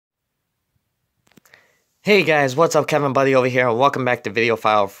Hey guys, what's up? Kevin Buddy over here, and welcome back to Video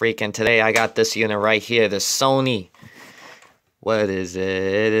File Freak. And today I got this unit right here, the Sony. What is it?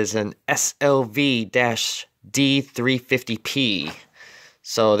 It is an SLV-D350P.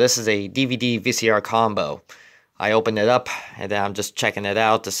 So this is a DVD VCR combo. I opened it up and then I'm just checking it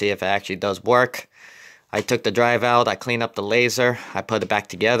out to see if it actually does work. I took the drive out, I cleaned up the laser, I put it back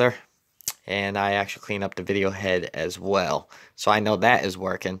together, and I actually cleaned up the video head as well. So I know that is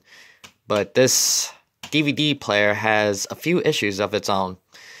working. But this DVD player has a few issues of its own,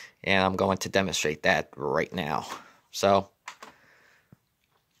 and I'm going to demonstrate that right now. So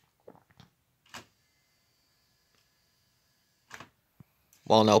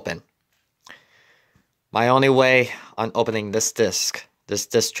won't open. My only way on opening this disc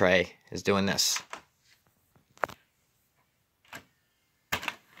tray, is doing this.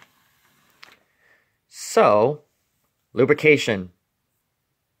 So lubrication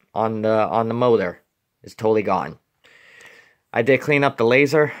on the motor is totally gone. I did clean up the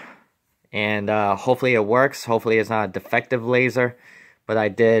laser, and hopefully it works. Hopefully it's not a defective laser, but I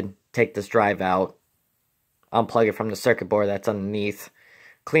did take this drive out, unplug it from the circuit board that's underneath,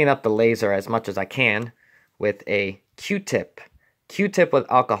 clean up the laser as much as I can with a Q-tip. Q-tip with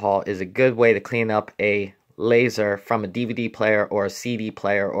alcohol is a good way to clean up a laser from a DVD player or a CD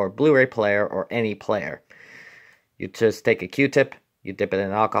player or a Blu-ray player or any player. You just take a Q-tip, you dip it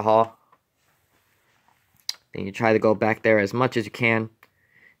in alcohol, then you try to go back there as much as you can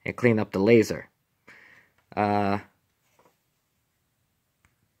and clean up the laser. And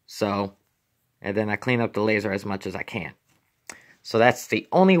then I clean up the laser as much as I can. So that's the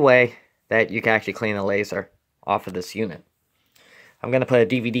only way that you can actually clean a laser off of this unit. I'm going to put a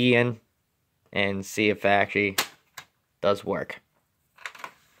DVD in and see if it actually does work.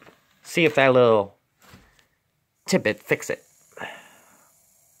 See if that little tidbit fix it.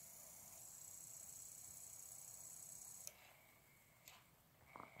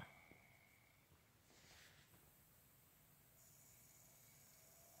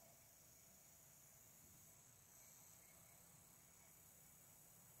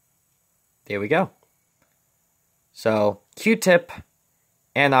 There we go. So Q-tip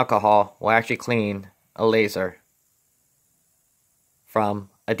and alcohol will actually clean a laser from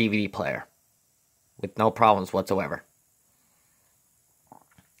a DVD player with no problems whatsoever.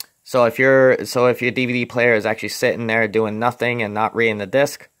 So if your DVD player is actually sitting there doing nothing and not reading the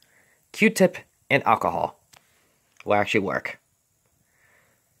disc, Q-tip and alcohol will actually work.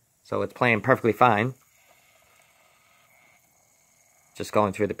 So it's playing perfectly fine. Just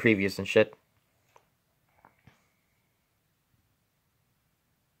going through the previews and shit.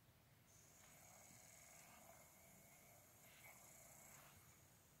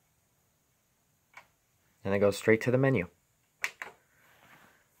 And it goes straight to the menu.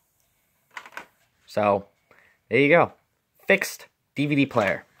 So, there you go. Fixed DVD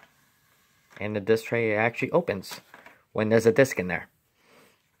player. And the disc tray actually opens when there's a disc in there.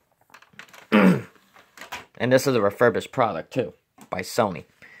 And this is a refurbished product too, by Sony.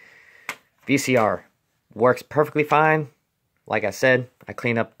 VCR works perfectly fine. Like I said, I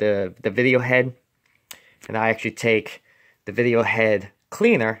clean up the video head, and I actually take the video head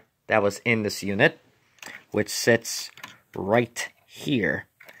cleaner that was in this unit, which sits right here.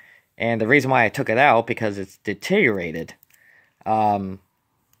 And the reason why I took it out, because it's deteriorated. So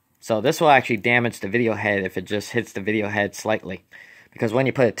this will actually damage the video head if it just hits the video head slightly. Because when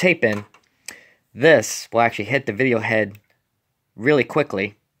you put a tape in, this will actually hit the video head really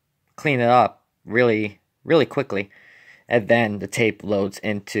quickly, clean it up really, really quickly, and then the tape loads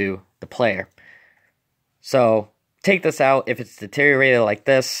into the player. So take this out. If it's deteriorated like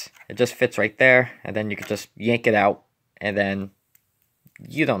this, it just fits right there, and then you can just yank it out, and then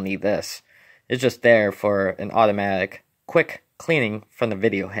you don't need this. It's just there for an automatic quick cleaning from the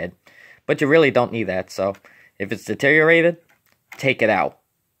video head. But you really don't need that, so if it's deteriorated, take it out.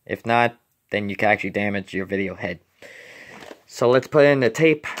 If not, then you can actually damage your video head. So let's put in the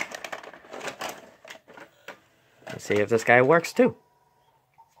tape and see if this guy works too.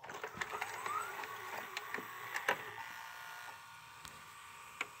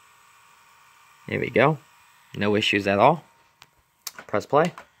 Here we go. No issues at all. Press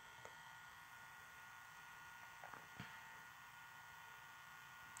play.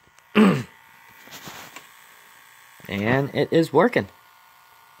 And it is working.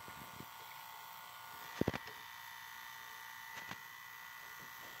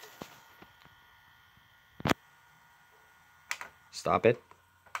 Stop it.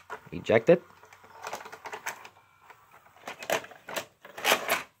 Eject it.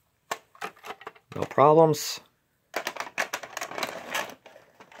 No problems.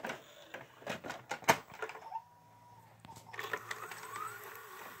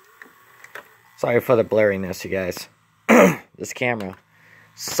 Sorry for the blurriness, you guys. This camera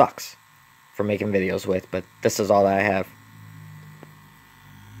sucks for making videos with, but this is all that I have.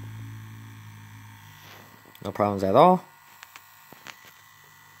 No problems at all.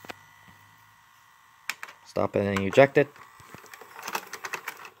 Stop it and eject it.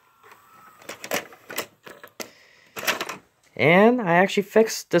 And I actually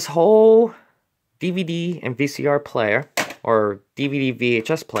fixed this whole DVD and VCR player, or DVD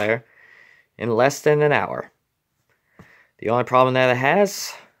VHS player, in less than an hour. The only problem that it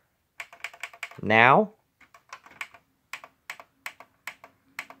has now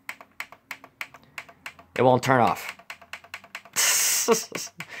it won't turn off.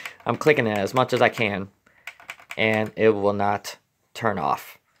 I'm clicking it as much as I can, and it will not turn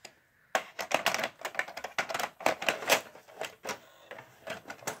off.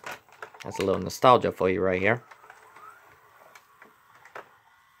 That's a little nostalgia for you right here.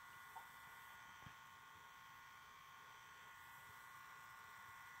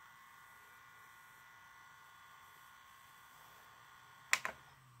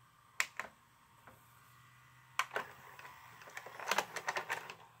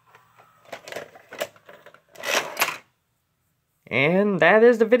 And that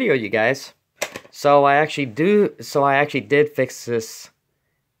is the video, you guys. So I actually did fix this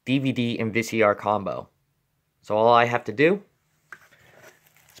DVD and VCR combo. So all I have to do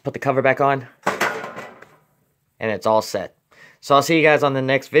is put the cover back on, and it's all set. So I'll see you guys on the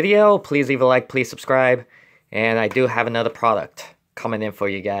next video. Please leave a like, please subscribe, and I do have another product coming in for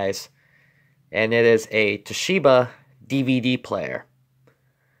you guys, and it is a Toshiba DVD player.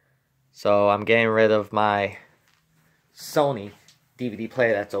 So I'm getting rid of my Sony DVD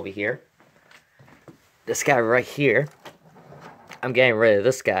player that's over here. This guy right here, I'm getting rid of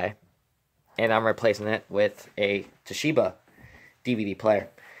this guy, and I'm replacing it with a Toshiba DVD player.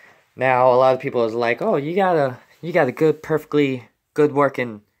 Now, a lot of people is like, "Oh, you got a good, perfectly good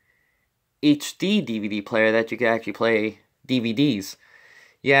working HD DVD player that you can actually play DVDs."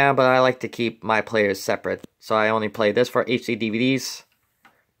 Yeah, but I like to keep my players separate, so I only play this for HD DVDs,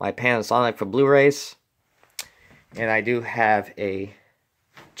 my Panasonic for Blu-rays, and I do have a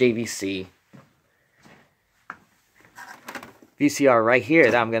JVC VCR right here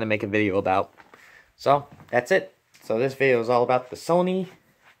that I'm going to make a video about. So, that's it. So this video is all about the Sony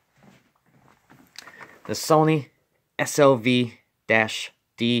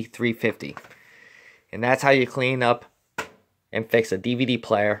SLV-D350. And that's how you clean up and fix a DVD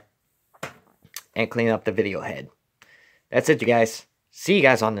player and clean up the video head. That's it, you guys. See you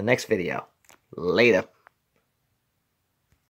guys on the next video. Later.